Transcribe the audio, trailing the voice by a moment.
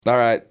All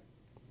right.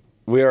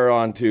 We are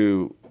on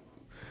to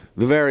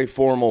the very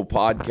formal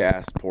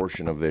podcast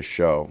portion of this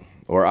show,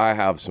 where I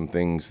have some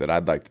things that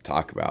I'd like to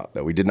talk about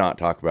that we did not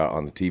talk about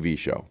on the TV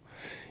show.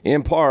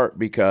 In part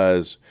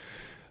because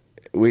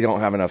we don't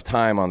have enough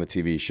time on the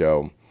TV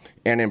show,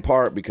 and in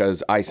part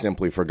because I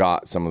simply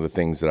forgot some of the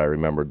things that I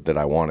remembered that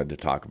I wanted to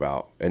talk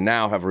about, and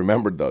now have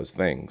remembered those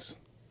things.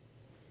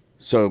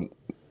 So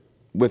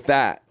with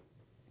that,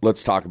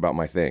 let's talk about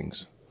my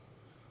things.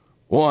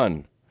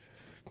 One,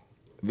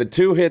 the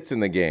 2 hits in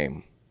the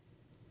game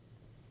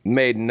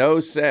made no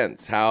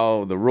sense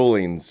how the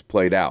rulings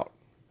played out.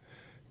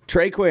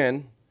 Trey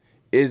Quinn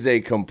is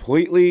a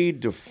completely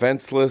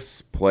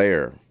defenseless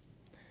player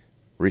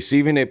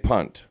receiving a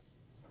punt.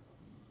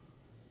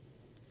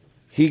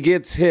 He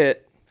gets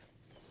hit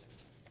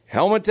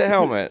helmet to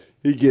helmet.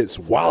 He gets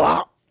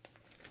voila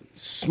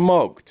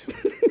smoked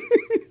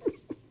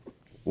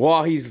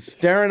while he's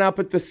staring up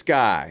at the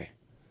sky.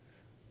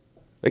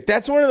 Like,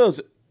 that's one of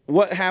those,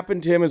 what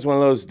happened to him is one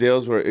of those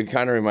deals where it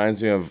kind of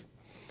reminds me of,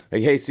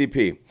 like, hey,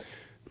 CP,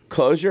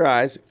 close your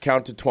eyes,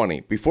 count to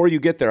 20. Before you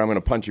get there, I'm going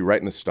to punch you right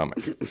in the stomach.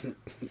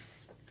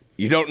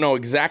 You don't know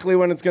exactly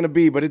when it's going to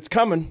be, but it's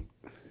coming.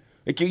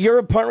 Like, you're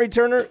a punt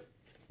returner.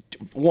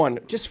 One,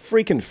 just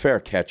freaking fair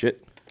catch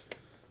it.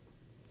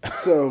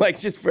 So, Like,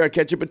 just fair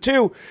catch it. But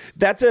two,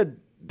 that's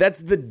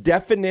the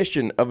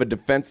definition of a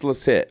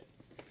defenseless hit,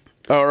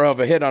 or of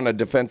a hit on a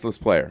defenseless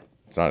player.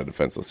 It's not a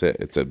defenseless hit.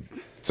 It's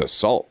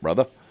assault,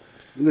 brother.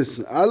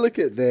 listen, I look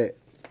at that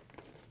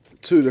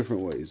 2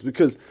 different ways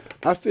because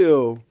I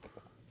feel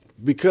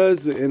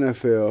because the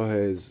NFL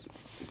has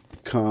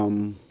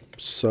come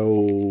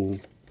so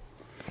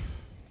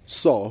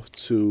soft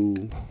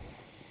to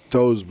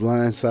those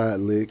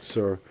blindside licks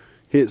or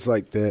hits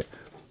like that,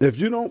 if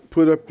you don't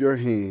put up your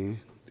hand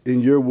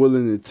and you're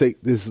willing to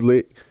take this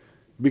lick,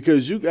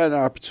 because you got an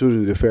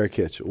opportunity to fair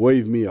catch it,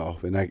 wave me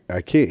off, and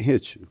I can't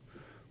hit you.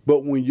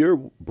 But when you're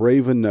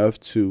brave enough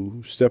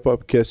to step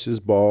up, catch this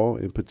ball,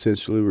 and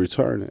potentially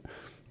return it,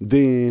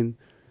 then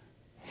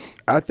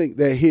I think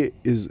that hit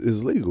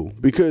is legal.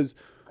 Because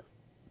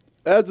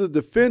as a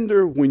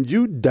defender, when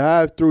you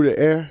dive through the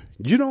air,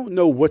 you don't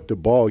know what the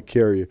ball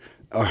carrier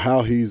or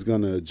how he's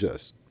going to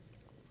adjust.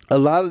 A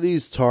lot of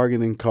these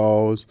targeting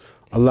calls,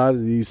 a lot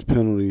of these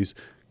penalties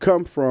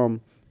come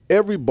from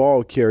every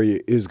ball carrier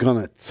is going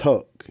to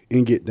tuck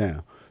and get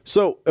down.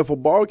 So if a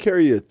ball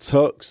carrier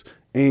tucks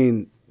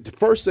and the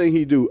first thing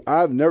he do,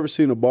 I've never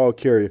seen a ball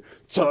carrier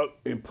tuck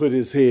and put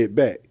his head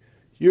back.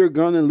 You're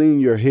going to lean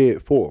your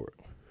head forward,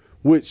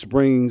 which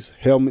brings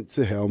helmet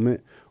to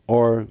helmet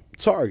or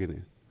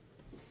targeting.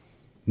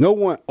 No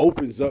one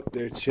opens up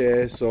their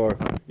chest or,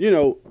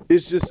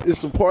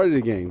 it's a part of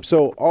the game.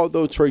 So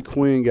although Trey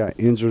Quinn got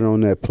injured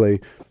on that play,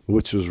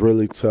 which was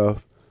really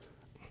tough,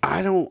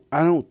 I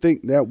don't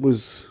think that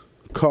was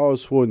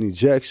cause for an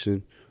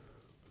ejection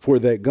for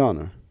that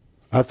gunner.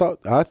 I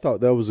thought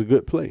that was a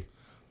good play.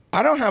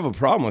 I don't have a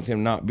problem with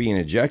him not being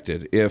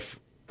ejected if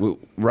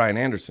Ryan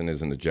Anderson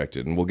isn't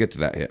ejected, and we'll get to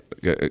that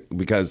hit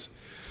because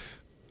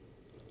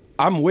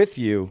I'm with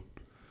you.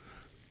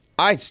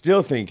 I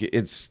still think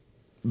it's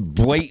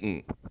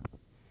blatant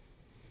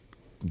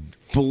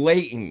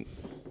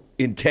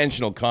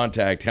intentional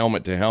contact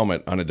helmet to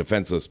helmet on a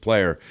defenseless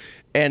player.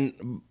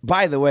 And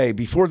by the way,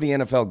 before the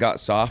NFL got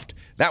soft,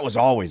 that was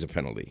always a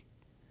penalty.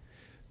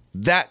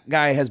 That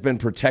guy has been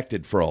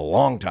protected for a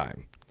long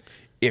time.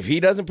 If he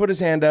doesn't put his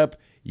hand up,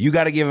 you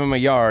got to give him a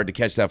yard to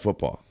catch that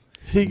football.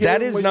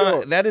 That is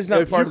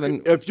not part of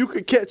the. If you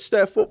could catch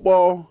that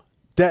football,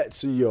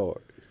 that's a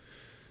yard.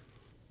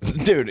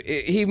 Dude,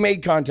 he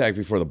made contact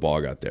before the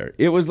ball got there.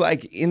 It was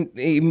like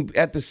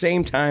at the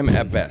same time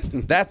at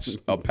best. That's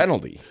a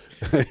penalty.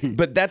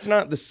 But that's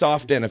not the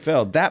soft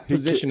NFL. That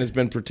position has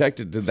been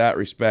protected to that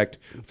respect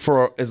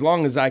for as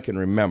long as I can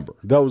remember.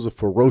 That was a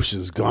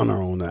ferocious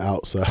gunner on the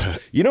outside.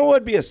 You know what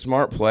would be a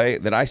smart play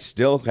that I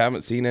still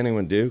haven't seen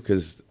anyone do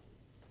because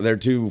they're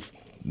too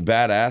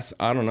badass?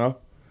 I don't know.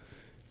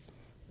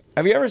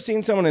 Have you ever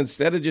seen someone,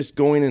 instead of just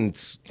going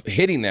and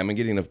hitting them and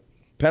getting a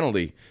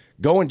penalty,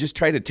 go and just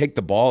try to take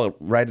the ball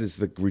right as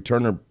the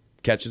returner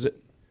catches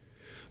it?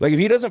 Like, if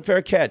he doesn't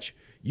fair catch,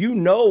 you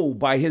know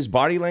by his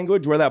body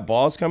language where that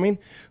ball is coming.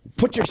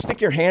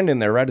 Stick your hand in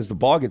there right as the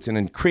ball gets in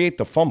and create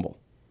the fumble.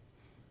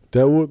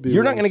 That would be.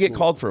 You're not going to get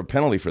called for a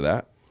penalty for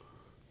that.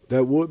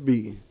 That would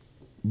be.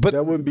 But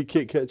that wouldn't be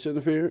kick catch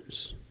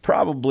interference.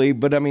 Probably,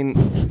 but I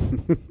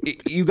mean,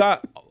 you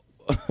got.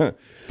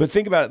 But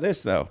think about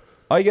this though.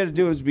 All you got to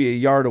do is be a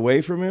yard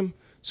away from him.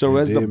 So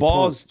as the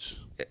ball's,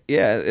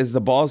 as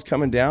the ball's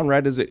coming down,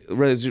 right as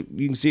you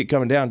can see it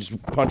coming down, just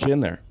punch in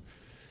there.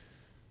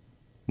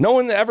 No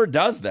one ever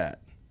does that.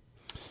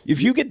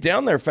 If you get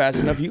down there fast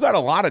enough, you got a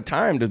lot of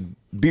time to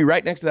be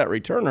right next to that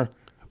returner.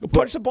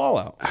 Punch the ball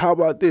out. How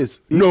about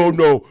this? No,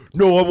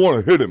 I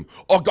want to hit him.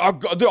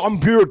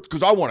 I'm here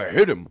because I want to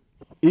hit him.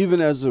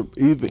 Even as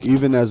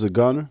a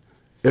gunner,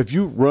 if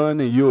you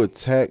run and you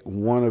attack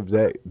one of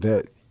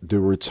the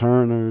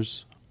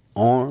returner's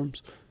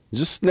arms,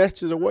 just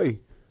snatch it away.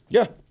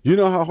 Yeah. You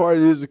know how hard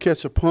it is to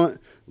catch a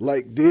punt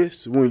like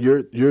this, when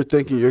you're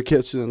thinking you're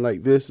catching it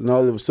like this, and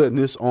all of a sudden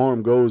this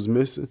arm goes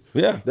missing.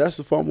 Yeah. That's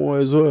a fumble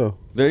as well.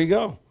 There you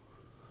go.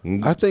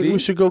 I think we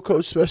should go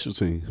coach special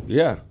teams.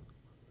 Yeah.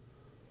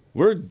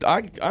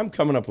 I'm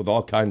coming up with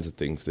all kinds of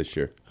things this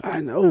year.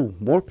 I know.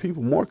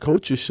 More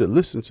coaches should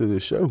listen to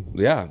this show.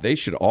 Yeah, they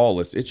should all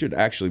listen. It should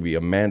actually be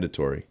a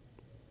mandatory.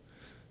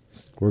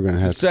 We're going to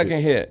have the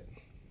second hit.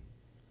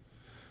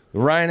 The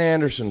Ryan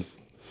Anderson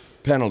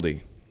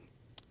penalty.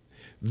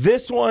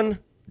 This one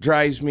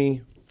drives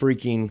me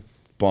freaking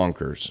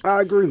bonkers.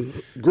 I agree.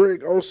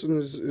 Greg Olsen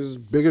is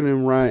bigger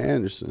than Ryan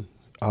Anderson.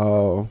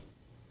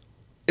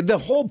 The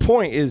whole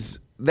point is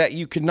that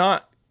you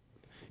cannot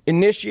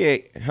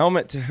initiate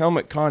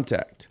helmet-to-helmet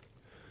contact.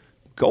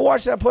 Go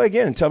watch that play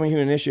again and tell me who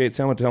initiates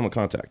helmet-to-helmet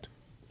contact.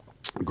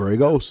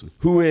 Greg Olsen.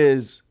 Who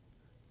is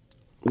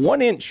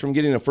 1 inch from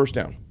getting a first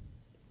down.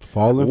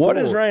 Falling What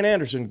forward. is Ryan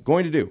Anderson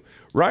going to do?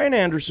 Ryan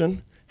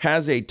Anderson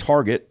has a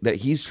target that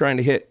he's trying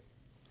to hit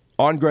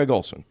on Greg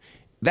Olsen.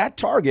 That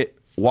target,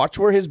 watch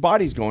where his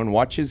body's going,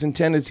 watch his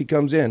intent as he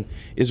comes in,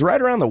 is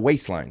right around the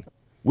waistline,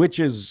 which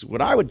is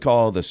what I would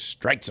call the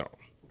strike zone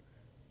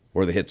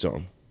or the hit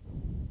zone.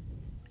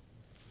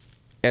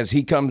 As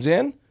he comes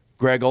in,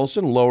 Greg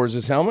Olsen lowers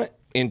his helmet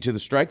into the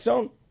strike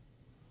zone,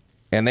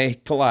 and they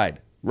collide.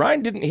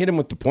 Ryan didn't hit him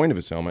with the point of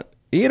his helmet.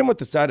 He hit him with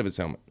the side of his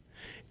helmet.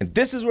 And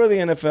this is where the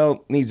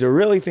NFL needs to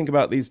really think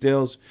about these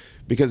deals,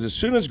 because as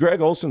soon as Greg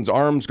Olsen's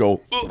arms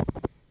go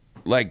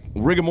like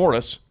rigor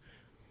mortis,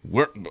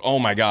 oh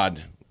my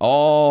God,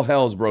 all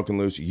hell's broken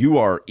loose. You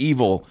are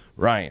evil,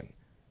 Ryan.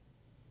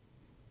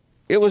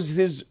 It was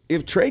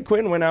if Trey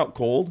Quinn went out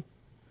cold,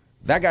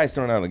 that guy's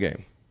thrown out of the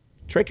game.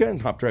 Trey Quinn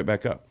hopped right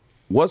back up.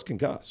 Was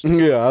concussed.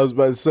 Yeah, I was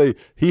about to say,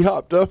 he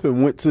hopped up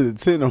and went to the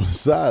 10 on the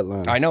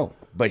sideline. I know,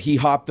 but he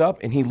hopped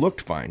up and he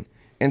looked fine.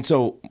 And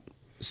so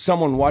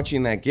someone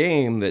watching that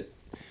game, that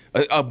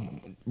a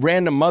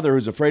random mother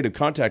who's afraid of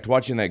contact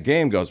watching that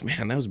game goes,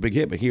 man, that was a big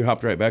hit, but he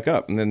hopped right back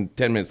up. And then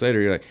 10 minutes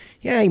later, you're like,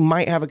 yeah, he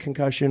might have a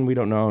concussion. We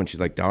don't know. And she's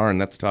like, darn,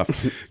 that's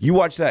tough. You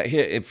watch that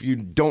hit, if you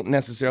don't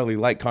necessarily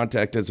like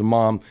contact as a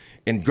mom,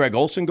 and Greg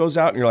Olsen goes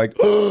out and you're like,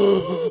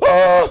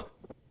 oh,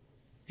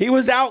 he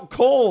was out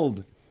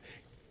cold.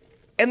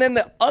 And then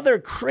the other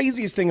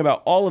craziest thing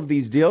about all of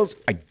these deals,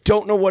 I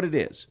don't know what it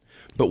is,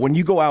 but when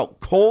you go out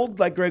cold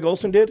like Greg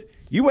Olsen did,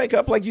 you wake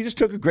up like you just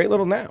took a great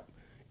little nap.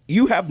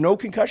 You have no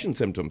concussion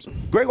symptoms.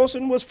 Greg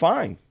Olsen was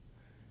fine.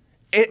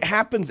 It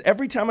happens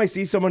every time I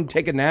see someone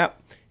take a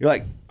nap. You're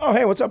like, oh,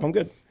 hey, what's up? I'm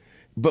good.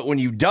 But when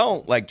you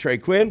don't, like Trey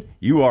Quinn,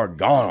 you are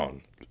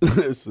gone.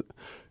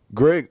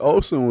 Greg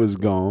Olsen was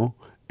gone,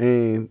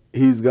 and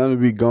he's going to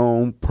be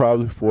gone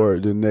probably for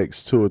the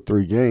next 2 or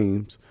 3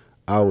 games,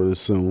 I would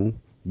assume.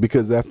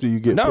 Because after you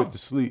get put to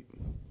sleep.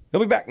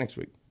 He'll be back next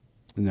week.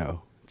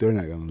 No, they're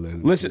not going to let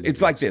him. Listen,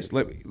 it's like this.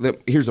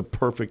 Here's a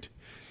perfect.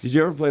 Did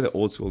you ever play the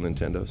old school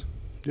Nintendos?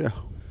 Yeah.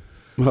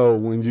 Oh,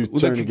 when you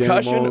turn the game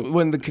on.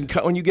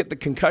 When you get the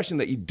concussion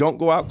that you don't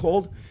go out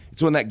cold,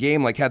 it's when that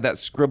game like had that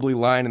scribbly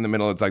line in the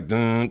middle. It's like,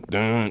 dun,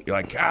 dun. You're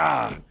like,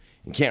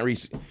 you can't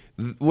reset.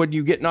 When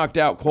you get knocked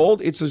out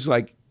cold, it's just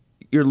like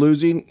you're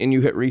losing and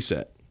you hit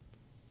reset.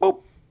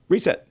 Boop,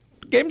 reset.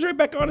 Game's right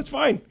back on. It's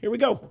fine. Here we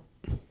go.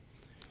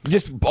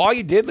 Just all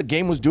you did, the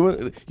game was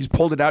doing. You just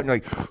pulled it out, and you're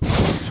like, take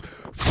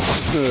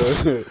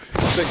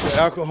the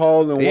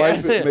alcohol and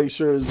wipe it, make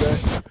sure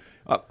it's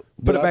back.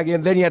 Put it back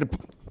in. Then you had to,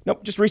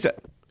 just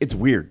reset. It's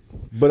weird.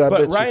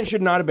 But Ryan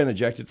should not have been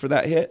ejected for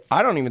that hit.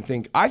 I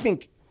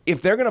think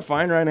if they're going to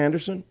find Ryan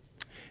Anderson,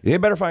 they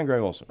better find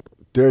Greg Olsen.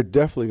 They're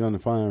definitely going to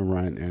find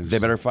Ryan Anderson. They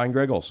better find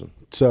Greg Olsen.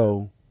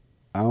 So,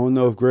 I don't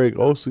know if Greg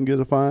Olsen get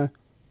a fine.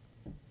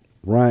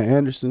 Ryan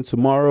Anderson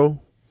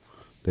tomorrow,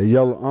 the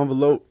yellow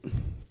envelope.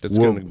 That's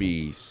going to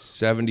be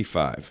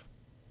 75.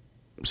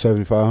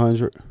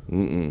 7,500?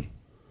 Mm-mm.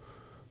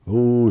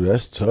 Ooh,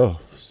 that's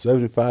tough.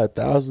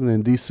 75,000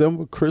 in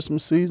December,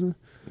 Christmas season?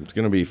 It's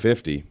going to be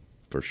 50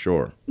 for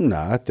sure.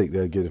 Nah, I think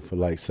they'll get it for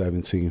like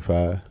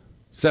 17.5.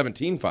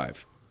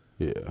 17.5?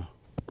 Yeah.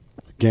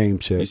 Game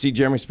check. You see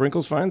Jeremy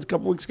Sprinkle's fines a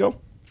couple weeks ago?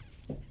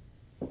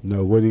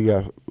 No, what do you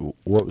got?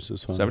 What was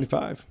his fine?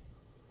 75.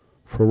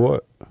 For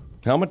what?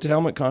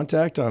 Helmet-to-helmet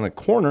contact on a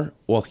corner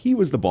while he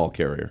was the ball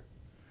carrier.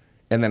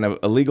 And then an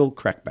illegal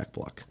crackback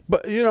block.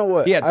 But you know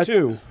what? He had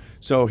 2,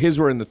 so his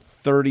were in the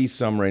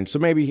 30-some range. So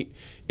maybe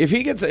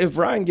if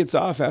Ryan gets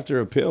off after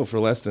appeal for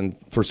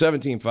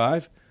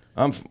 17.5,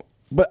 I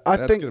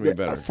think gonna be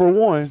better. For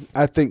one,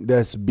 I think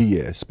that's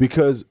BS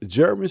because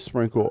Jeremy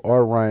Sprinkle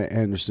or Ryan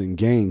Anderson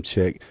game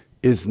check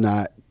is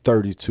not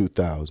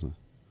 32,000.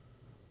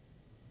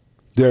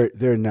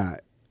 They're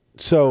not.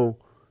 So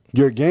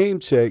your game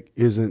check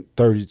isn't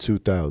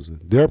 32,000.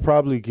 They're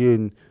probably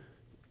getting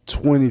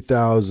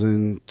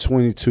 20,000,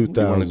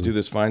 22,000. You want to do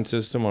this fine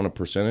system on a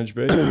percentage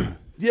base?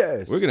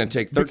 Yes. We're going to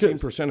take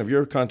 13% of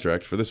your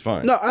contract for this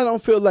fine. No, I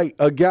don't feel like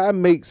a guy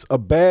makes a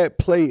bad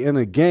play in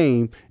a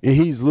game and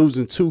he's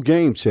losing 2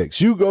 game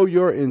checks. You go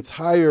your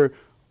entire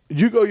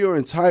you go your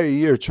entire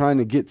year trying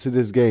to get to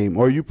this game,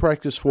 or you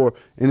practice for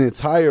an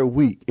entire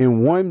week,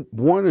 and one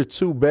or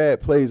two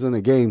bad plays in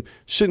a game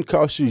shouldn't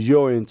cost you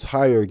your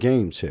entire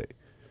game check.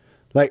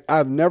 Like,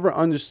 I've never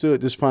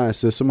understood this fine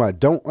system. I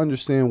don't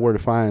understand where the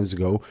fines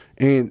go.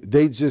 And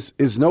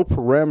it's no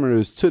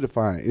parameters to the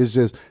fine. It's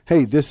just,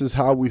 hey, this is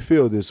how we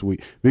feel this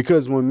week.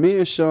 Because when me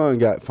and Sean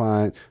got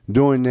fined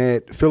during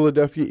that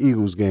Philadelphia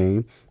Eagles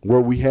game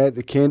where we had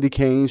the candy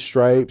cane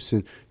stripes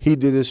and he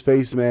did his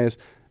face mask,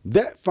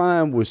 that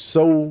fine was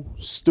so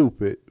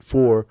stupid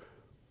first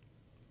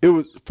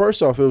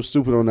off, it was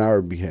stupid on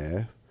our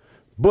behalf.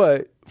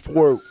 But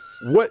for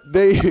what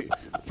they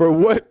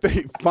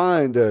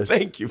fined us.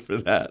 Thank you for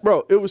that.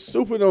 Bro, it was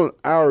stupid on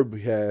our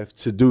behalf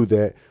to do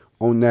that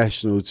on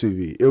national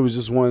TV. It was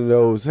just one of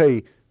those,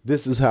 hey,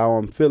 this is how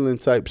I'm feeling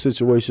type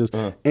situations.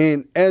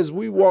 And as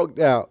we walked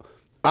out,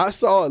 I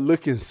saw a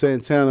look in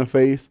Santana's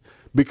face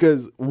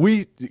because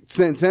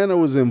Santana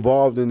was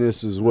involved in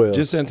this as well.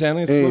 Just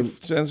Santana's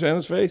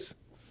face?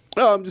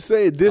 No, I'm just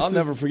saying I'll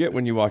never forget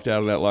when you walked out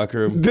of that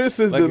locker room. This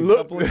is the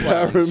look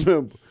that I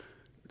remember.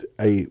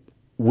 Hey,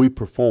 we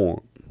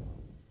performed.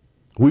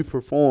 We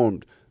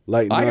performed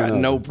like I got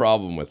no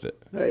problem with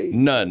it. Hey,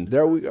 none.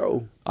 There we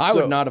go. I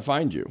would not have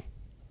fined you.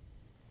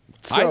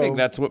 I think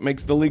that's what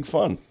makes the league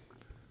fun.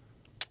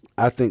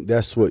 I think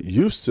that's what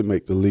used to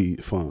make the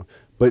league fun.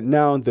 But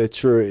now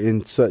that you're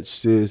in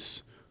such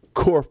this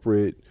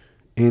corporate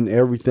and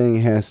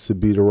everything has to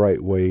be the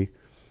right way,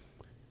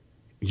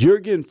 you're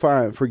getting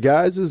fined. For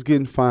guys that's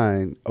getting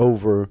fined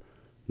over,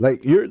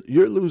 like you're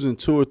losing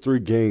 2 or 3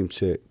 game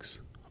checks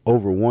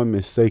over one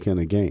mistake in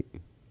a game.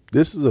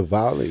 This is a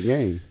violent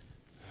game.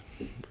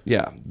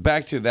 Yeah,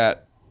 back to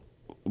that.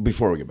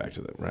 Before we get back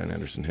to that Ryan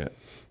Anderson hit,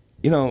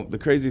 the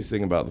craziest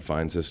thing about the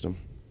fine system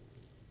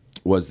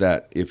was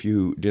that if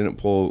you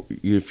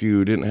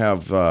didn't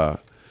have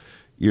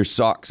your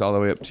socks all the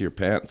way up to your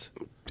pants,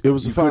 it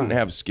was a fine. You couldn't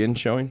have skin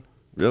showing.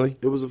 Really,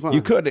 it was a fine.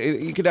 You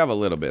could have a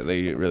little bit.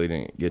 They really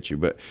didn't get you,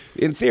 but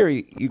in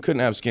theory, you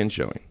couldn't have skin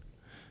showing.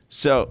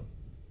 So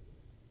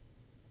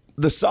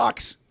the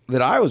socks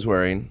that I was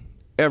wearing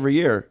every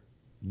year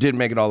didn't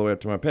make it all the way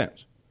up to my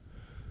pants.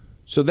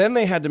 So then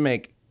they had to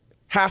make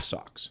half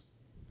socks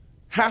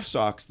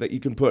that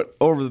you can put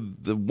over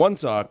the one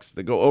socks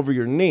that go over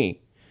your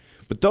knee.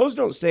 But those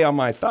don't stay on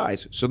my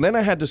thighs. So then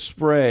I had to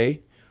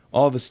spray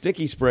all the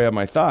sticky spray on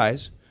my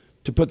thighs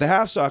to put the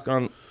half sock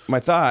on my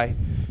thigh.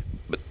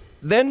 But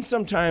then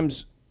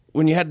sometimes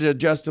when you had to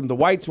adjust them, the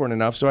whites weren't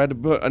enough. So I had to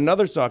put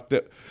another sock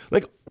that,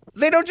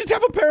 they don't just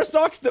have a pair of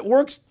socks that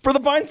works for the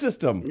fine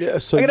system. Yeah,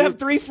 so I gotta have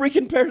 3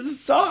 freaking pairs of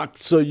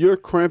socks. So you're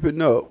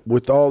cramping up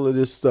with all of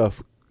this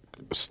stuff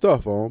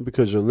on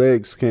because your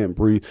legs can't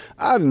breathe.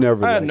 I've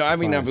never.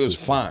 It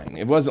was fine.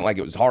 It wasn't like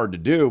it was hard to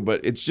do, but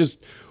it's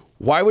just,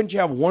 why wouldn't you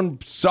have one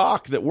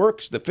sock that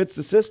works that fits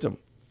the system?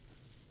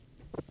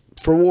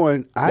 For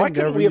one, why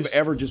couldn't we have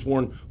ever just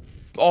worn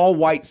all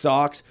white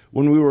socks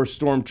when we were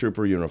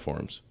stormtrooper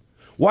uniforms?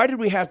 Why did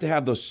we have to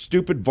have those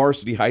stupid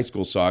varsity high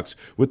school socks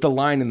with the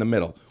line in the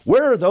middle?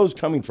 Where are those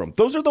coming from?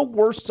 Those are the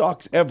worst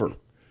socks ever.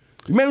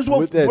 You may as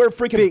well wear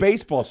freaking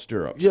baseball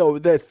stirrups. Yo,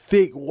 with that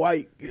thick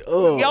white.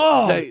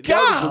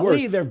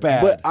 Golly, they're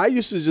bad. But I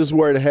used to just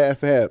wear the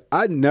half.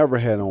 I never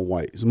had on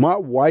whites. My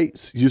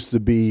whites used to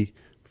be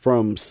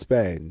from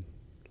spatting.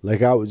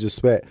 Like I would just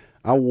spat.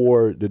 I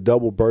wore the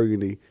double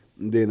burgundy,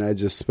 and then I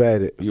just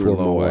spat it for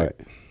my white.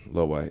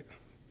 Low white.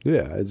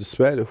 Yeah, I just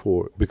spat it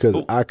for it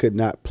because I could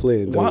not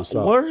play in those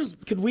socks.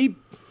 Could we,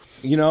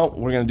 we're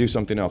going to do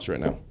something else right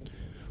now.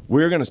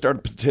 We're going to start a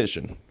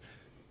petition.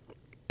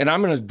 And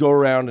I'm going to go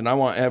around and I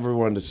want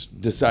everyone to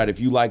decide if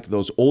you like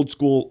those old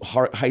school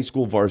high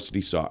school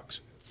varsity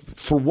socks.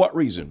 For what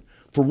reason?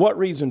 For what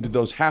reason do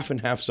those half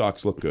and half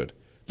socks look good?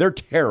 They're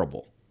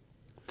terrible.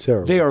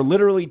 Terrible. They are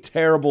literally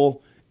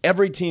terrible.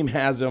 Every team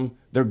has them.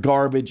 They're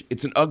garbage.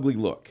 It's an ugly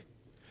look.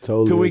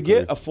 Totally. Can we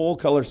get a full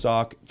color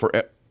sock for?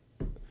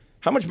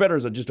 How much better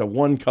is just a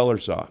one color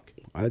sock?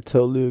 I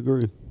totally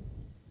agree.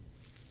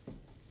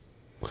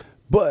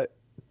 But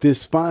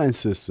this fine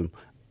system,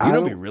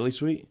 it'd be really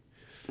sweet.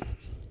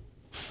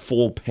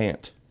 Full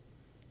pant.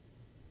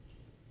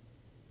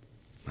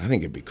 I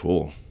think it'd be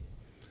cool.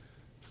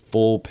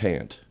 Full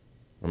pant.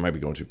 I might be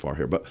going too far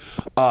here, but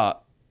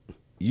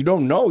you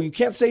don't know. You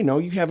can't say no.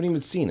 You haven't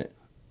even seen it.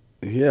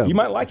 Yeah. You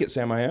might like it,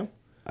 Sam. I am.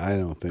 I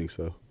don't think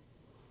so.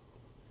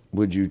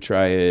 Would you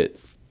try it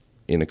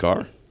in a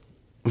car?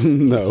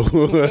 No.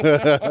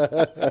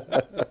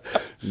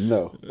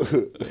 No.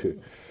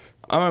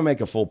 I'm going to make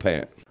a full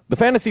pant. The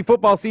fantasy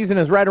football season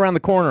is right around the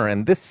corner,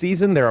 and this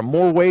season there are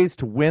more ways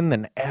to win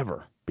than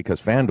ever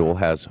because FanDuel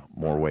has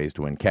more ways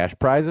to win cash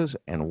prizes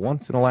and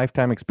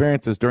once-in-a-lifetime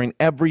experiences during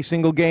every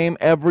single game,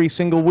 every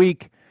single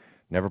week.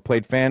 Never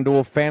played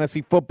FanDuel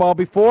fantasy football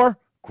before?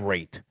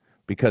 Great,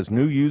 because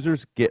new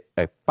users get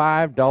a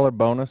 $5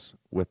 bonus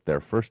with their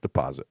first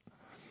deposit.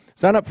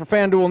 Sign up for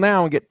FanDuel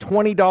now and get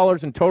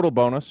 $20 in total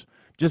bonus.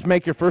 Just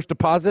make your first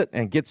deposit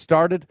and get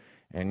started,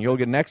 and you'll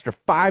get an extra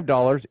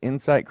 $5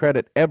 insight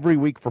credit every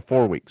week for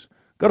 4 weeks.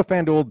 Go to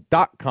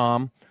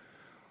FanDuel.com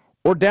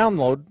or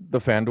download the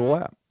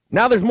FanDuel app.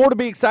 Now there's more to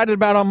be excited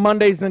about on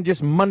Mondays than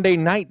just Monday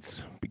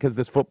nights, because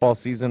this football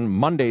season,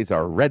 Mondays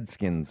are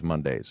Redskins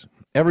Mondays.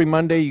 Every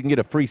Monday you can get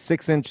a free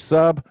 6-inch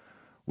sub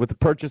with the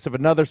purchase of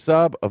another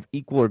sub of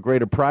equal or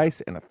greater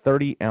price and a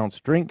 30-ounce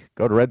drink.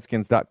 Go to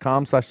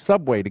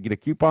redskins.com/Subway to get a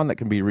coupon that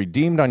can be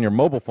redeemed on your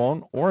mobile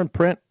phone or in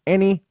print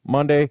any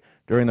Monday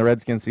during the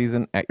Redskins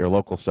season at your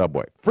local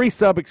Subway. Free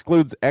sub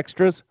excludes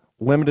extras,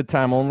 limited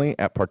time only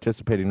at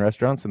participating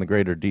restaurants in the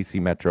greater D.C.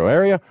 metro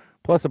area,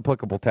 plus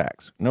applicable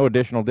tax. No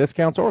additional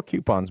discounts or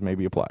coupons may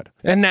be applied.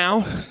 And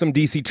now, some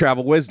D.C.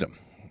 travel wisdom.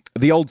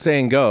 The old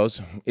saying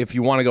goes, if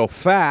you want to go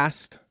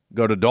fast,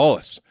 go to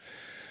Dulles.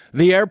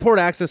 The airport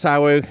access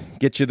highway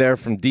gets you there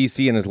from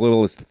D.C. in as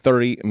little as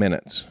 30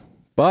 minutes.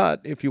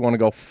 But if you want to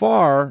go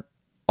far,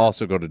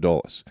 also go to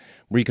Dulles,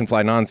 where you can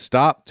fly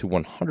nonstop to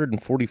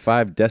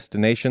 145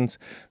 destinations.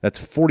 That's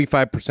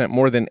 45%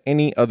 more than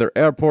any other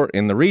airport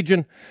in the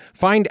region.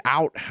 Find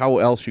out how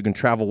else you can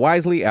travel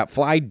wisely at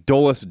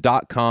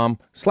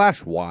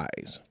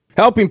flydulles.com/wise.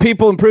 Helping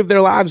people improve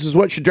their lives is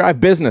what should drive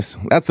business.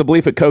 That's the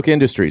belief at Koch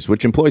Industries,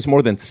 which employs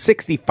more than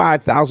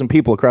 65,000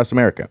 people across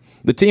America.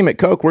 The team at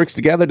Koch works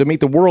together to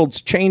meet the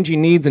world's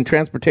changing needs in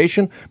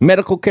transportation,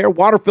 medical care,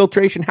 water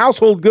filtration,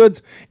 household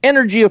goods,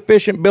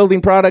 energy-efficient building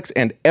products,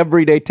 and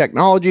everyday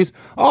technologies,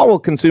 all while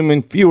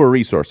consuming fewer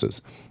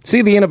resources.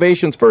 See the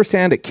innovations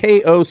firsthand at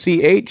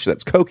KOCH,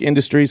 that's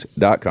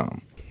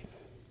KochIndustries.com.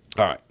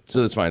 All right,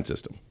 so this fine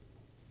system.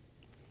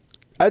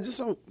 I just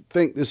don't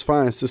think this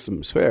fine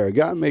system is fair. A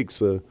guy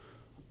makes a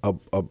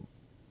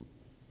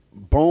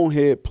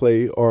bonehead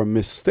play or a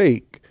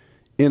mistake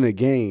in a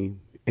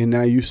game, and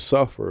now you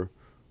suffer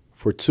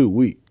for 2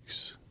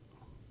 weeks,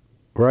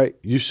 right?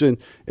 You shouldn't.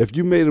 If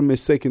you made a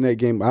mistake in that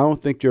game, I don't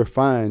think your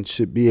fine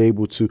should be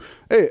able to.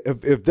 Hey,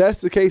 if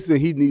that's the case, then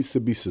he needs to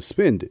be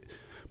suspended.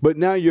 But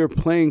now you're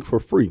playing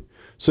for free.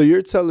 So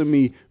you're telling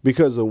me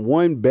because of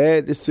one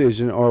bad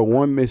decision or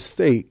one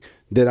mistake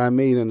that I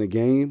made in the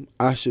game,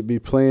 I should be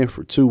playing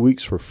for 2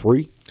 weeks for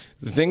free?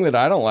 The thing that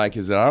I don't like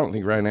is that I don't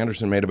think Ryan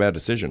Anderson made a bad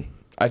decision.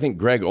 I think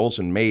Greg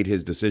Olson made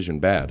his decision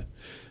bad.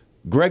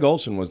 Greg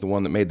Olson was the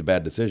one that made the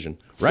bad decision.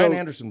 Ryan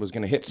Anderson was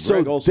going to hit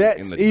Greg Olson in the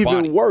body. So that's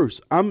even worse.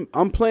 I'm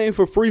playing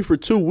for free for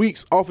 2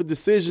 weeks off a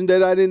decision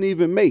that I didn't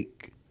even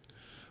make.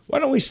 Why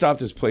don't we stop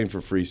this playing for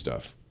free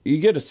stuff? You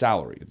get a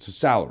salary. It's a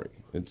salary.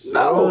 It's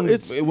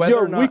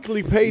your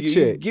weekly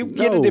paycheck. You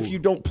get it if you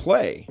don't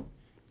play.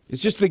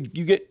 It's just that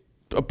you get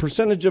a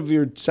percentage of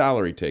your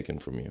salary taken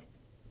from you.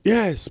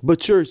 Yes,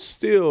 but you're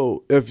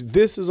still, if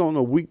this is on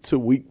a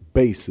week-to-week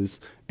basis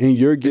and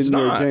you're getting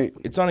your game.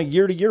 It's on a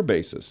year-to-year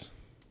basis.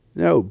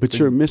 No, but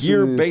you're missing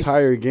an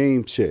entire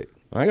game check.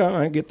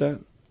 I get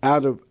that.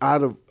 Out of.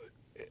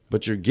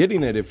 But you're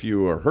getting it if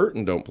you are hurt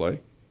and don't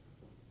play.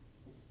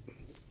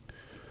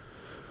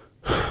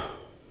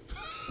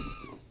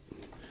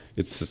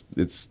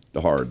 It's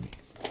hard.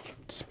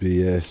 It's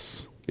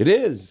BS. It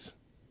is.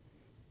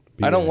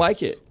 BS. I don't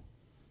like it.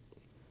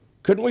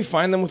 Couldn't we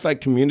find them with like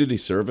community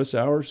service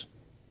hours?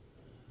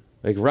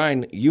 Like,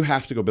 Ryan, you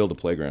have to go build a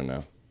playground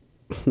now.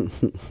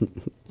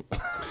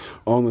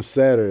 On a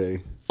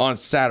Saturday. On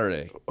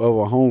Saturday. Of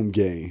a home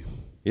game.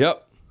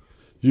 Yep.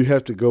 You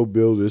have to go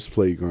build this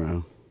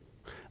playground.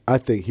 I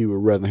think he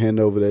would rather hand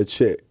over that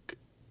check.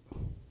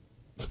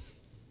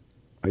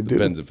 I do.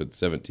 Depends if it's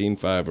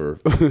 17.5 or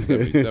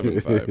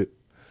 77.5.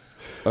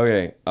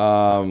 Okay.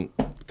 A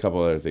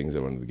couple other things I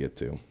wanted to get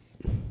to.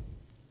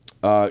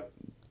 A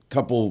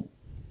couple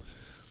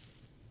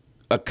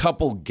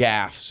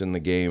gaffes in the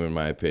game, in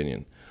my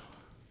opinion.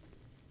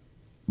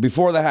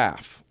 Before the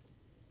half,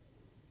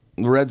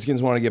 the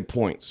Redskins want to get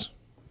points.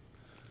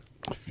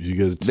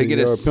 They get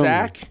a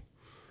sack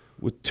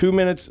with 2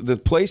 minutes. The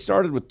play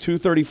started with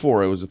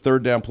 2:34. It was a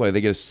third down play.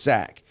 They get a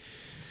sack.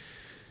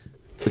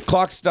 The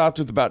clock stopped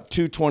with about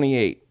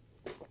 2:28.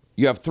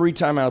 You have 3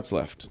 timeouts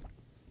left.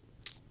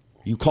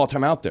 You call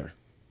timeout there.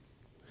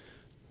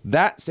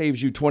 That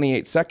saves you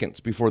 28 seconds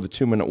before the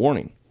 2-minute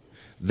warning.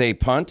 They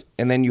punt,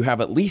 and then you have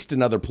at least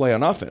another play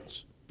on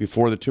offense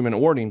before the 2-minute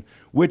warning,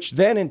 which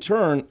then in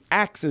turn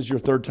acts as your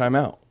third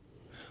timeout.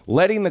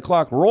 Letting the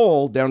clock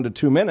roll down to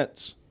 2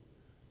 minutes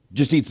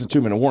just eats the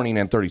 2-minute warning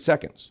and 30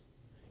 seconds.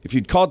 If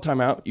you'd called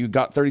timeout, you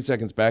got 30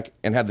 seconds back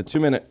and had the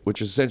 2-minute,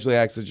 which essentially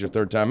acts as your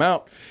third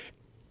timeout.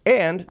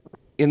 And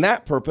in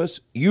that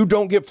purpose, you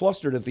don't get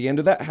flustered at the end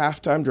of that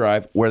halftime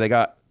drive where they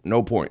got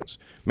no points.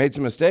 Made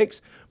some mistakes,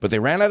 but they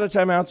ran out of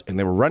timeouts, and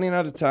they were running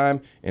out of time,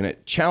 and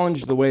it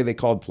challenged the way they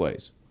called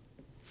plays.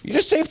 You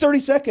just save 30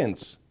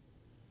 seconds.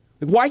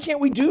 Like, why can't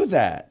we do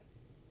that?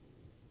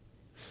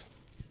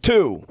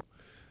 2,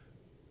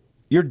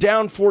 you're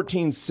down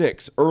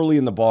 14-6 early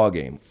in the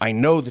ballgame. I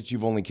know that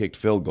you've only kicked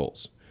field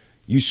goals.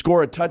 You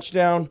score a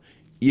touchdown,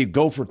 you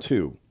go for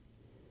 2.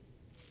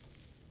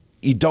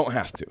 You don't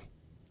have to.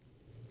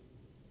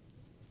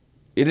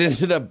 It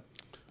ended up...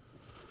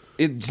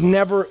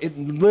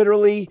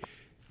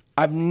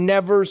 I've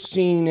never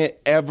seen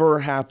it ever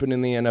happen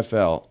in the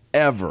NFL,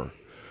 ever,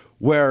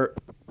 where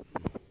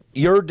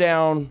you're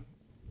down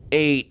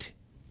 8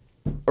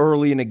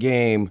 early in a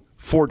game,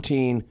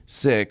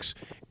 14-6,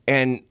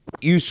 and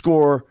you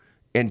score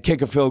and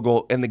kick a field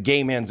goal, and the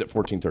game ends at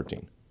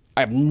 14-13.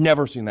 I've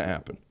never seen that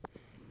happen.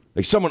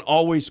 Like, someone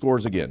always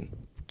scores again.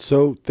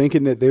 So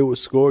thinking that they would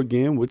score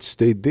again, which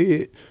they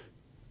did,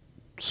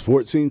 it's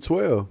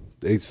 14-12.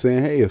 They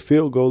saying, hey, a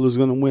field goal is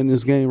going to win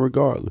this game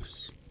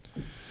regardless.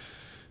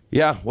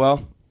 Yeah,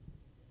 well,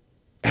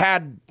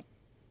 had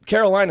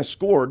Carolina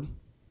scored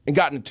and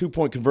gotten a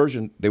 2-point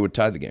conversion, they would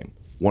tie the game.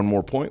 One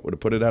more point would have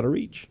put it out of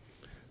reach.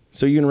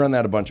 So you can run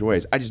that a bunch of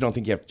ways. I just don't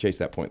think you have to chase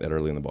that point that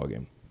early in the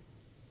ballgame.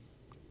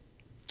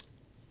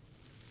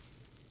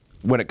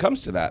 When it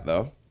comes to that,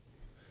 though,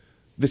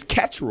 this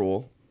catch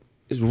rule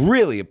is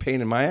really a pain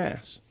in my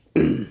ass.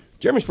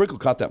 Jeremy Sprinkle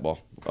caught that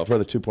ball for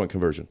the 2-point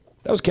conversion.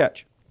 That was a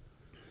catch.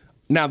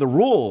 Now, the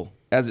rule,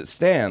 as it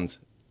stands,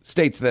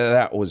 states that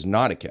that was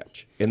not a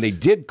catch. And they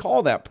did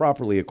call that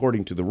properly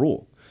according to the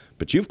rule.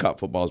 But you've caught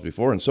footballs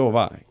before, and so have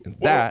I. And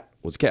that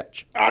was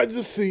catch. I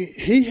just see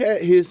he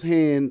had his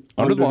hand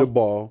under the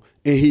ball,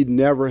 and he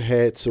never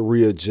had to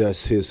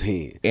readjust his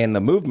hand. And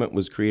the movement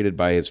was created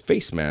by his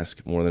face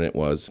mask more than it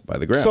was by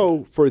the ground.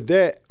 So for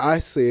that, I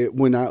said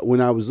when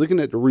I was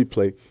looking at the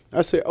replay,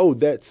 I said, oh,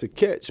 that's a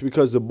catch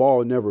because the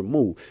ball never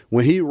moved.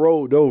 When he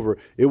rolled over,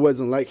 it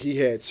wasn't like he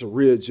had to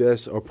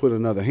readjust or put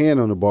another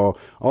hand on the ball.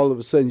 All of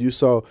a sudden, you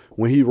saw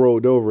when he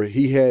rolled over,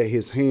 he had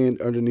his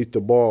hand underneath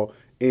the ball,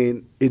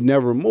 and it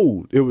never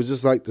moved. It was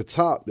just like the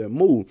top that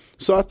moved.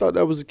 So I thought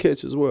that was a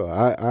catch as well.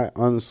 I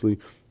honestly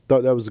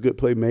thought that was a good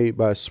play made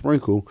by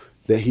Sprinkle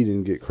that he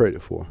didn't get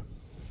credit for.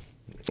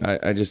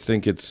 I just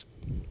think it's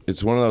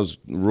one of those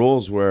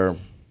rules where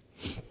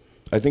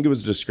I think it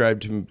was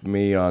described to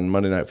me on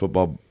Monday Night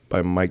Football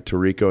by Mike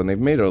Tirico, and they've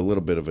made a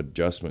little bit of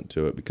adjustment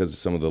to it because of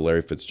some of the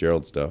Larry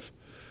Fitzgerald stuff.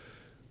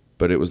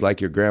 But it was like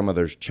your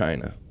grandmother's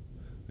china.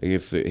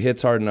 If it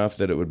hits hard enough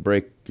that it would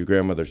break your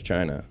grandmother's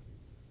china,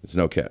 it's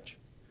no catch.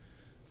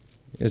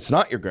 It's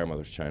not your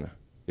grandmother's china.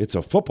 It's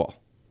a football.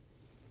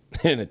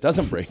 And it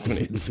doesn't break when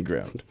it hits the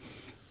ground.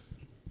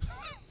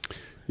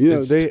 You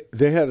know,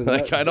 they had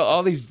like I know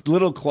all these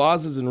little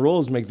clauses and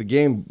rules make the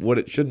game what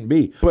it shouldn't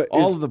be. But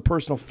all of the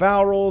personal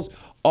foul rules,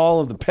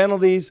 all of the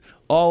penalties,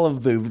 all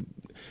of the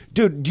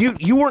dude,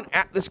 you weren't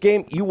at this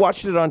game. You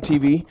watched it on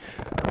TV.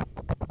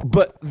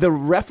 But the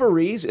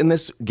referees in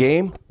this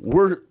game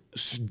were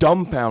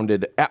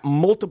dumbfounded at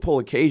multiple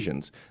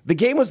occasions. The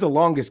game was the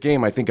longest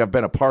game I think I've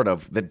been a part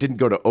of that didn't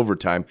go to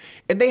overtime,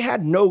 and they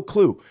had no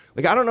clue.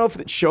 Like, I don't know if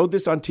it showed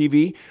this on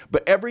TV,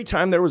 but every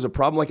time there was a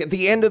problem, like at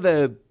the end of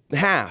the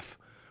half,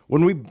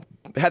 when we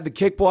had the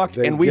kick block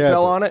and we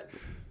fell on it,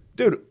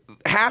 dude,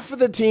 half of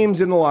the team's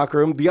in the locker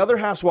room, the other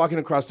half's walking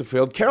across the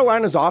field.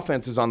 Carolina's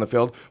offense is on the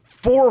field.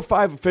 4 or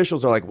 5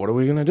 officials are like, what are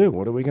we going to do?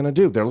 What are we going to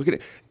do? They're looking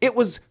at it. It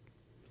was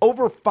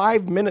over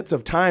 5 minutes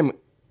of time,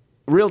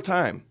 real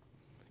time,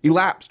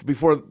 elapsed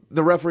before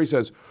the referee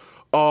says,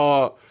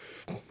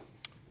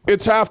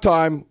 it's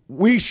halftime.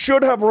 We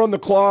should have run the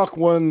clock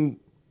when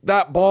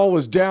that ball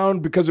was down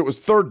because it was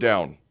 3rd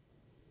down. And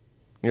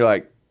you're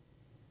like,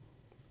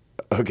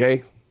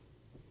 okay,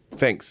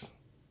 thanks.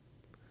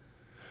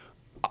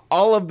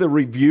 All of the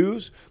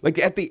reviews, like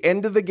at the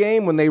end of the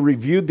game when they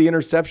reviewed the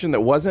interception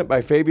that wasn't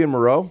by Fabian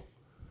Moreau,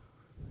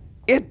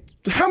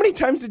 how many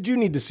times did you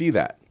need to see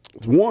that?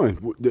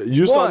 One.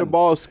 You saw the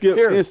ball skip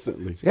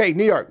instantly. Hey,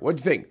 New York, what'd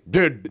you think?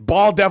 Dude,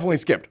 ball definitely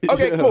skipped.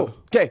 Okay, cool.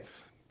 Okay,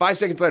 5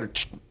 seconds later,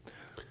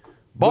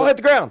 ball hit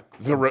the ground.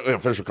 The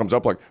official comes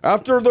up like,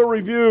 after the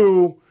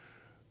review,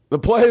 the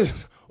play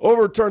is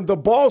overturned. The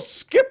ball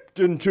skipped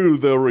into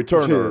the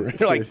returner.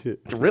 You're like,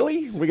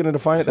 really? We're going to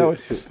define it that way?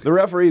 The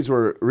referees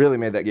really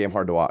made that game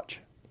hard to watch.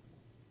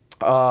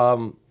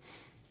 Couple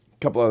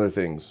other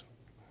things.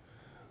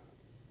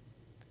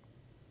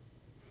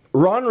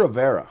 Ron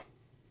Rivera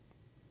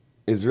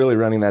is really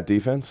running that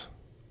defense.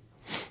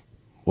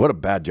 What a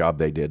bad job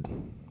they did.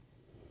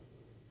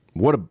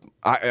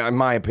 In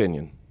my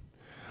opinion.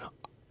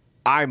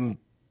 I'm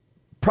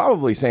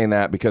probably saying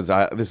that because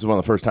this is one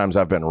of the first times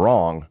I've been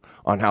wrong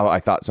on how I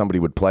thought somebody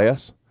would play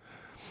us.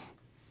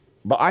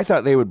 But I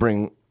thought they would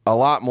bring a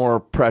lot more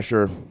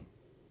pressure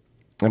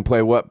and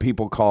play what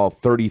people call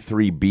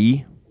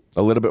 33B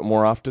a little bit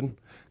more often.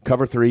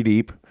 Cover 3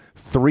 deep,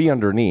 3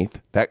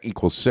 underneath. That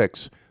equals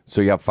 6,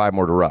 so you have 5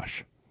 more to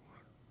rush.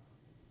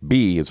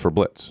 B is for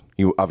blitz.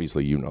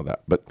 Obviously you know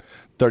that. But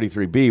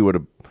 33B would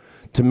have,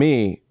 to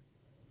me,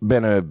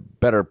 been a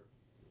better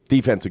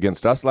defense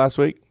against us last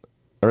week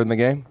or in the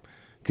game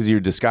because you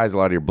disguise a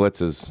lot of your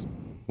blitzes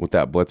with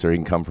that blitzer. He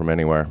can come from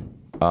anywhere.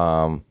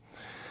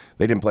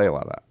 They didn't play a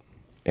lot of that.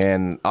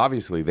 And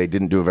obviously they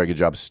didn't do a very good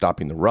job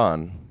stopping the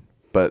run,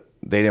 but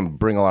they didn't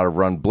bring a lot of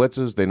run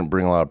blitzes. They didn't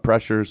bring a lot of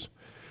pressures.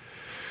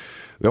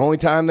 The only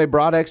time they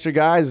brought extra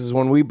guys is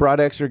when we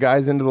brought extra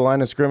guys into the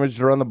line of scrimmage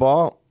to run the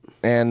ball.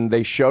 And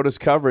they showed us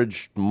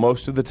coverage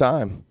most of the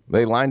time.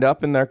 They lined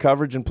up in their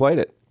coverage and played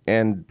it.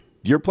 And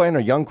you're playing a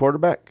young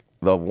quarterback.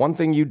 The one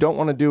thing you don't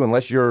want to do,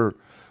 unless you're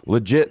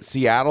legit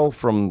Seattle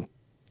from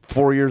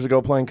 4 years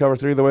ago playing cover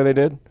 3 the way they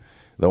did,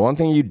 the one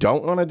thing you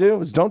don't want to do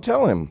is don't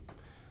tell him.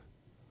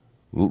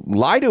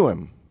 Lie to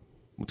him.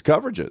 with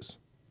coverages.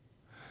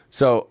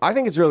 So I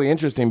think it's really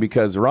interesting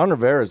because Ron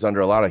Rivera is under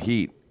a lot of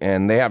heat,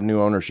 and they have new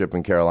ownership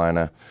in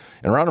Carolina,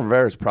 and Ron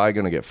Rivera is probably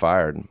going to get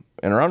fired.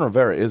 And Ron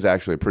Rivera is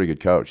actually a pretty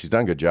good coach. He's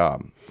done a good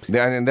job. They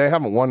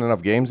haven't won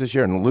enough games this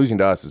year, and losing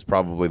to us is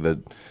probably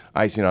the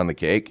icing on the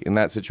cake in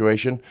that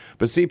situation.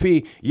 But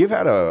CP, you've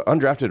had an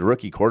undrafted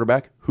rookie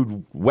quarterback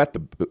who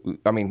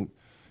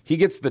he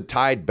gets the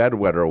Tide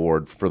Bedwetter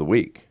Award for the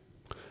week.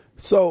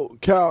 So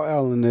Kyle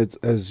Allen,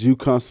 as you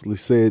constantly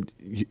said,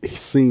 he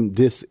seemed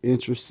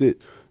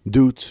disinterested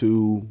due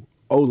to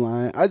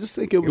O-line. I just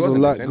think it was a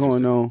lot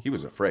going on. He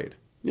was afraid.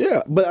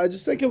 Yeah, but I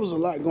just think it was a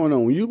lot going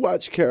on. When you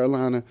watch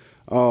Carolina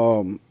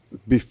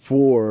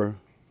before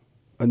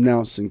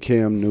announcing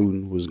Cam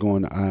Newton was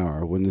going to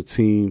IR, when the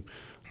team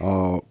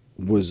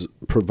was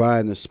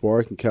providing a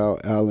spark and Kyle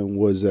Allen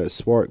was that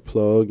spark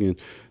plug, and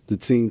the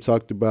team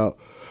talked about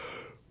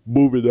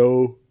moving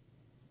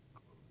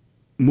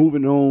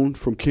on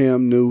from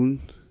Cam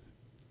Newton,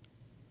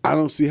 I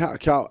don't see how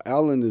Kyle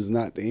Allen is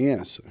not the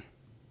answer.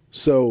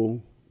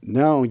 So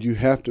now you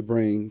have to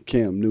bring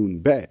Cam Newton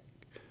back.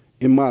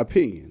 In my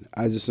opinion,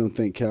 I just don't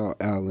think Kyle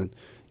Allen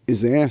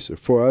is the answer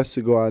for us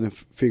to go out and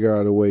figure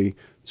out a way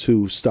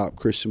to stop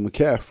Christian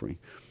McCaffrey.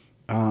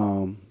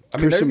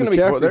 There's going to be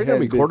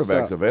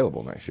quarterbacks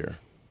available next year.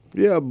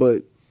 Yeah,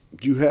 but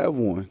you have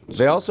one.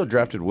 They also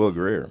drafted Will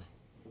Grier.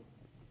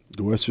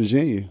 West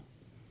Virginia.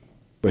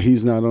 But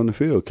he's not on the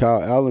field.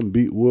 Kyle Allen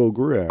beat Will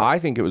Grier. I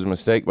think it was a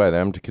mistake by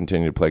them to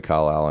continue to play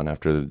Kyle Allen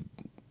after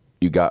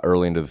you got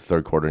early into the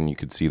third quarter and you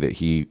could see that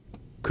he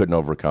couldn't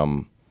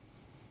overcome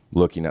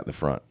looking at the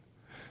front.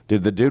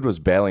 The dude was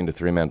bailing to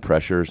three-man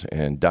pressures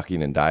and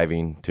ducking and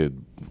diving to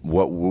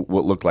what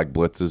looked like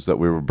blitzes that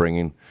we were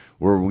bringing,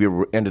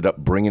 where ended up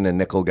bringing a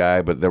nickel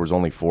guy, but there was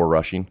only 4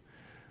 rushing,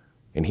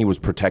 and he was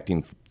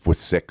protecting with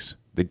 6.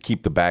 They'd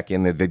keep the back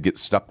in there. They'd get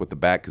stuck with the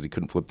back because he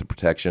couldn't flip the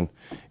protection,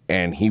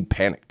 and he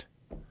panicked.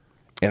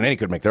 And then he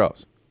couldn't make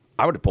throws.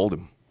 I would have pulled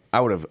him.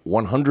 I would have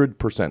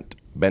 100%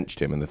 benched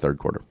him in the third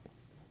quarter.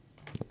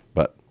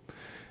 But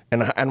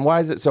and why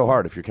is it so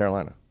hard if you're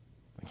Carolina?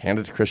 Hand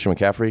it to Christian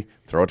McCaffrey,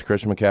 throw it to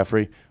Christian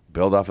McCaffrey,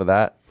 build off of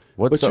that.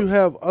 You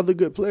have other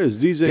good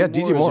players.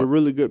 DJ Moore is a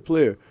really good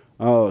player.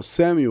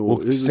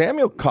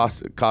 Samuel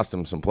cost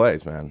him some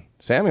plays, man.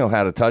 Samuel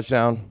had a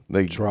touchdown.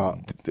 They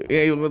dropped.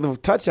 The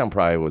touchdown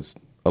probably was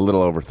a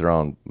little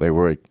overthrown. They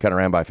were kind of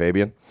ran by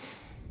Fabian.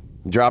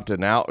 Dropped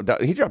it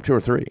out. He dropped 2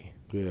 or 3.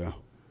 Yeah.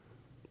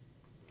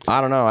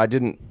 I don't know. I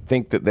didn't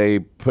think that they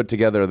put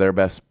together their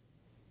best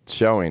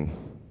showing.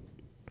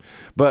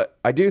 But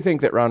I do think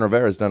that Ron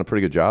Rivera has done a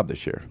pretty good job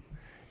this year.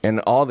 And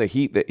all the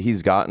heat that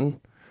he's gotten,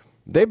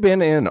 they've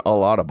been in a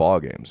lot of ball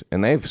games.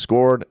 And they've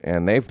scored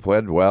and they've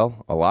played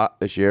well a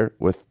lot this year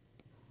with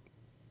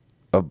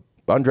a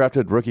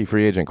undrafted rookie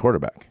free agent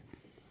quarterback.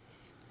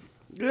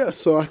 Yeah,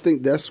 so I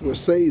think that's what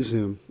saves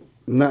him,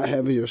 not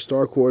having your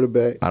star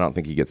quarterback. I don't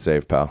think he gets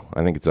saved, pal.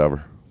 I think it's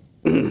over.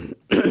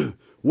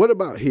 What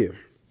about here?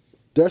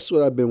 That's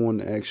what I've been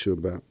wanting to ask you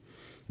about.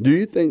 Do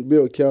you think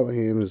Bill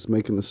Callahan is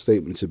making a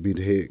statement to be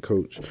the head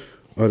coach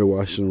of the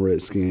Washington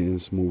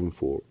Redskins moving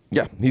forward?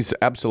 Yeah, he's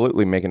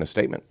absolutely making a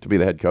statement to be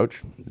the head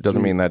coach.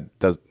 Doesn't mean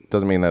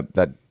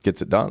that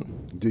gets it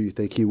done. Do you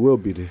think he will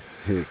be the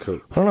head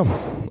coach? I don't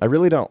know. I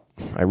really don't.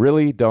 I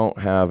really don't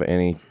have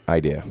any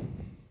idea.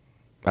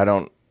 I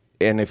don't.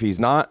 And if he's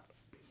not,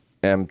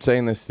 and I'm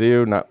saying this to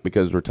you not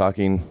because we're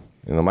talking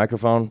in the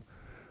microphone,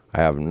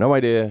 I have no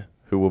idea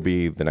who will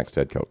be the next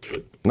head coach.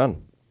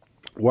 None.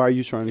 Why are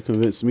you trying to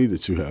convince me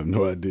that you have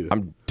no idea?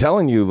 I'm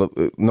telling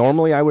you,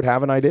 normally I would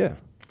have an idea.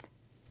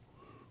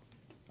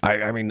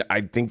 I mean,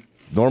 I think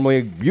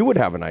normally you would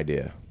have an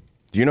idea.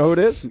 Do you know who it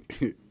is?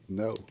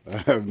 No, I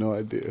have no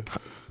idea.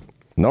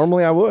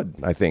 Normally I would,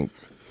 I think.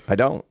 I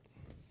don't.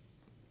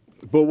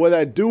 But what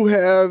I do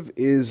have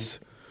is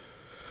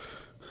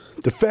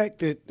the fact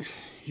that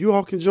you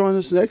all can join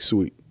us next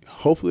week.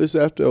 Hopefully it's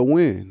after a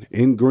win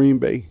in Green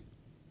Bay.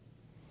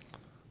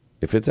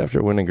 If it's after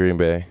a win in Green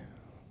Bay,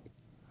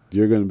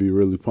 you're going to be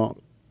really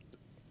pumped.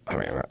 I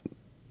mean,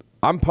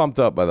 I'm pumped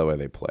up by the way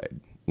they played,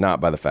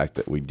 not by the fact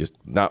that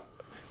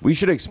we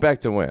should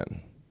expect to win.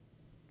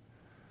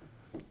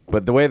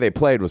 But the way they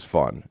played was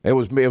fun. It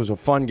was a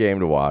fun game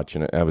to watch,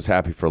 and I was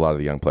happy for a lot of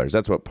the young players.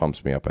 That's what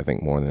pumps me up, I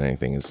think, more than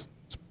anything. Is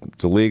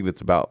it's a league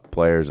that's about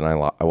players, and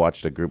I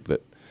watched a group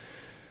that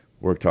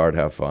worked hard,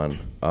 have fun.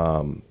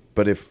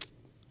 But if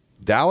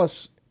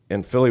Dallas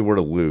and Philly were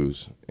to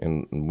lose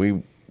and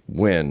we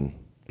win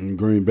in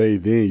Green Bay,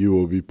 then you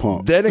will be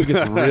pumped. Then it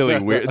gets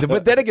really weird.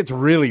 But then it gets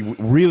really,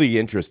 really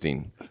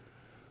interesting.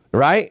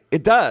 Right?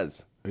 It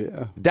does.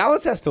 Yeah.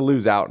 Dallas has to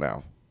lose out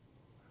now.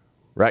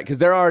 Right? Because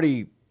they're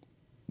already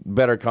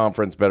better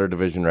conference, better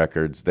division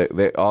records.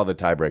 They all the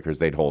tiebreakers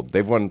they'd hold.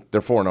 They've won.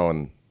 They're 4-0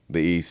 in the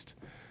East.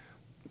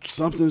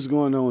 Something's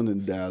going on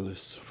in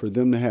Dallas. For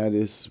them to have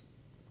this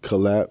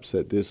collapse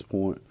at this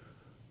point,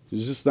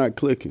 it's just not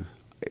clicking.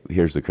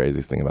 Here's the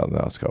craziest thing about the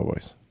Dallas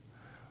Cowboys.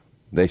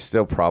 They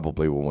still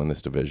probably will win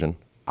this division.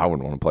 I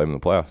wouldn't want to play them in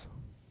the playoffs.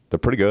 They're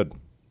pretty good.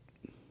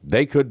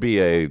 They could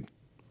be a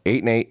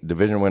 8-8,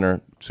 division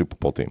winner, Super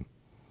Bowl team.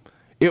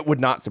 It would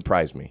not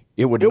surprise me.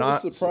 It would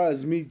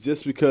surprise me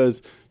just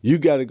because you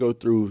got to go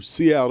through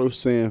Seattle,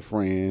 San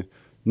Fran,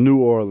 New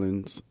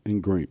Orleans,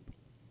 and Green.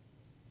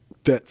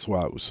 That's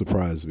why it would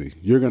surprise me.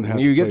 You're going to have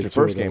to play get your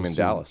first game in teams.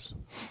 Dallas.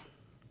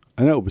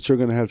 I know, but you're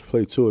going to have to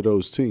play 2 of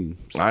those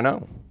teams. I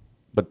know.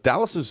 But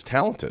Dallas is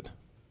talented.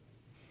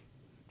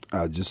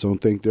 I just don't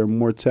think they're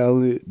more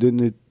talented than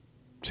the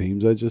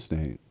teams I just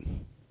named.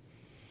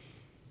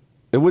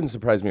 It wouldn't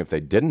surprise me if they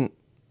didn't.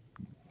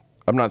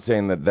 I'm not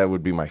saying that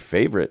would be my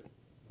favorite,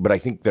 but I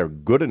think they're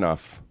good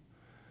enough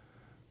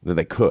that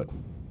they could.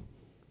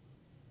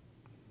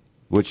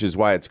 Which is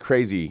why it's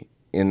crazy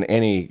in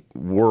any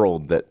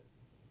world that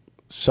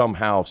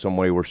somehow, some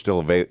way, we're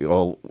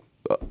still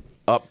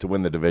up to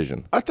win the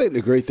division. I think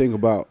the great thing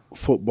about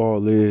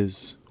football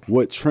is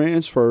what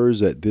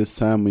transfers at this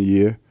time of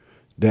year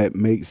that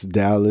makes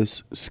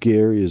Dallas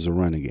scary is a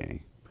running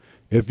game.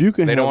 If you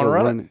can, they don't want to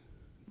run it,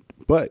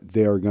 but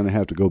they are going to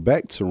have to go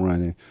back to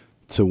running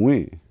to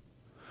win.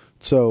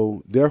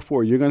 So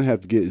therefore, you're going to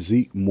have to get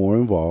Zeke more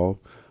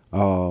involved.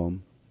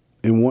 And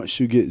once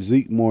you get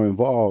Zeke more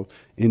involved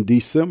in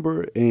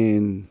December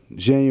and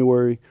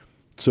January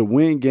to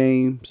win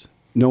games,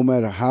 no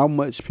matter how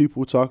much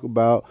people talk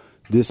about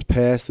this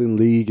passing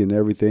league and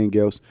everything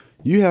else,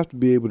 you have to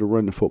be able to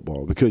run the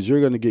football because you're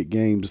going to get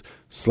games,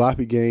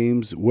 sloppy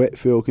games, wet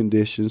field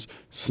conditions,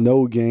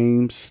 snow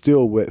games,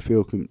 still wet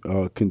field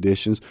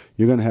conditions.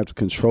 You're going to have to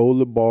control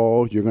the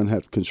ball. You're going to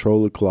have to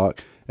control the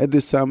clock at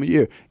this time of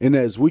year. And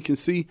as we can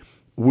see,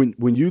 when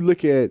you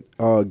look at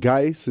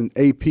Geis and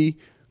AP,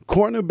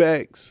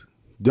 cornerbacks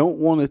don't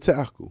want to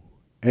tackle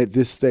at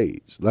this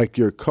stage. Like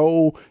you're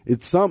cold,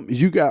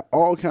 you got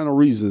all kind of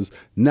reasons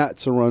not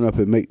to run up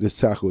and make this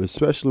tackle,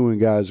 especially when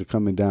guys are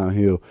coming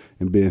downhill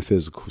and being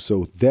physical.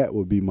 So that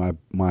would be my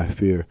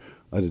fear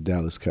of the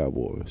Dallas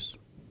Cowboys.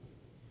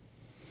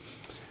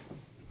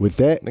 With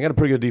that, they got a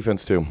pretty good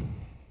defense too.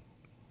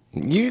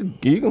 You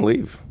can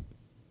leave.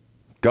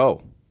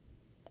 Go.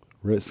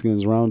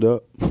 Redskins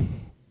Roundup.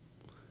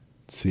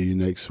 See you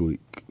next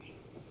week.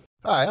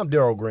 Hi, I'm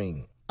Darryl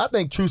Green. I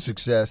think true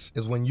success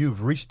is when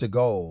you've reached a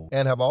goal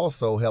and have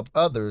also helped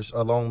others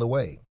along the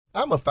way.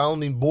 I'm a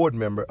founding board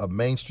member of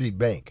Main Street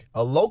Bank,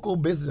 a local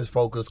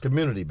business-focused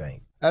community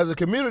bank. As a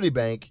community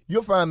bank,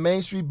 you'll find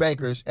Main Street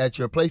bankers at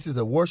your places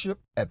of worship,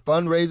 at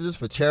fundraisers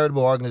for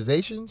charitable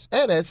organizations,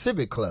 and at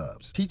civic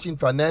clubs, teaching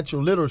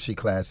financial literacy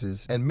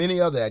classes and many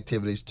other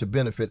activities to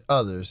benefit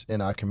others in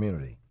our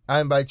community.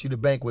 I invite you to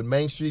bank with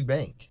Main Street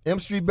Bank,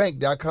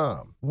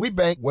 mstreetbank.com. We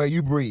bank where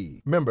you breathe.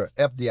 Member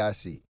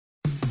FDIC.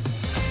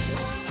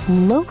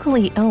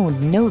 Locally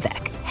owned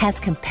Novec has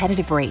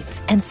competitive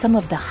rates and some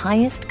of the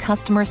highest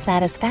customer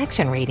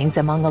satisfaction ratings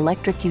among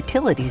electric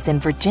utilities in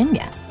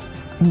Virginia.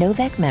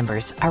 Novec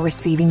members are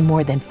receiving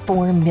more than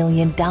 $4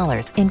 million in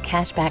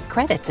cashback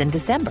credits in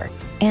December,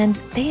 and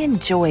they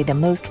enjoy the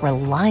most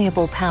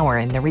reliable power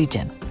in the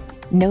region.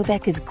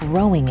 Novec is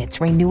growing its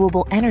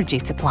renewable energy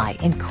supply,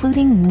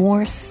 including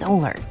more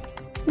solar.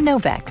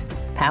 Novec,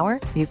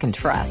 power you can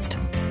trust.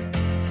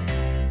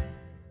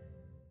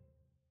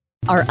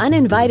 Are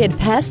uninvited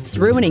pests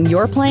ruining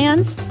your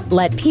plans?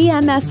 Let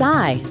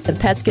PMSI, the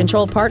pest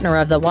control partner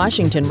of the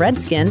Washington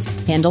Redskins,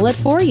 handle it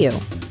for you.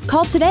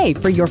 Call today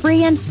for your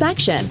free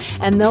inspection,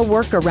 and they'll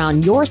work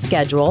around your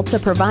schedule to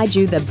provide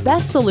you the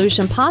best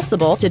solution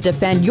possible to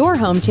defend your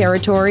home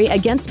territory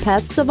against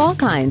pests of all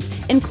kinds,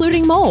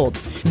 including mold.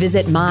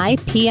 Visit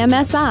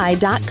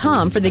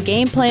mypmsi.com for the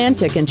game plan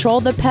to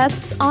control the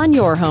pests on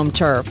your home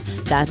turf.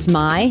 That's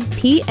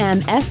mypmsi.com.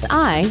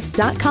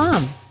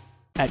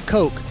 At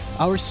Coke,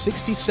 our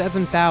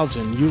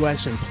 67,000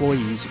 U.S.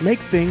 employees make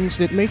things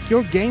that make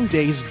your game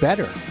days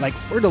better, like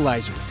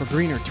fertilizer for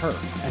greener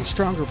turf and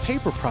stronger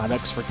paper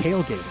products for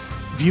tailgating.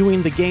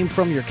 Viewing the game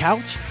from your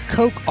couch?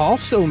 Coke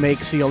also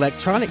makes the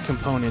electronic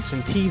components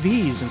and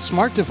TVs and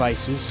smart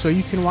devices so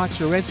you can watch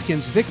your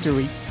Redskins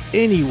victory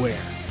anywhere.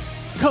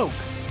 Coke,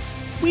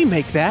 we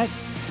make that.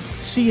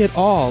 See it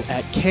all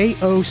at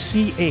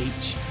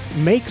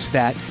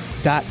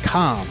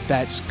KOCHmakesthat.com.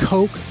 That's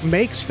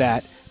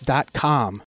CokeMakesThat.com.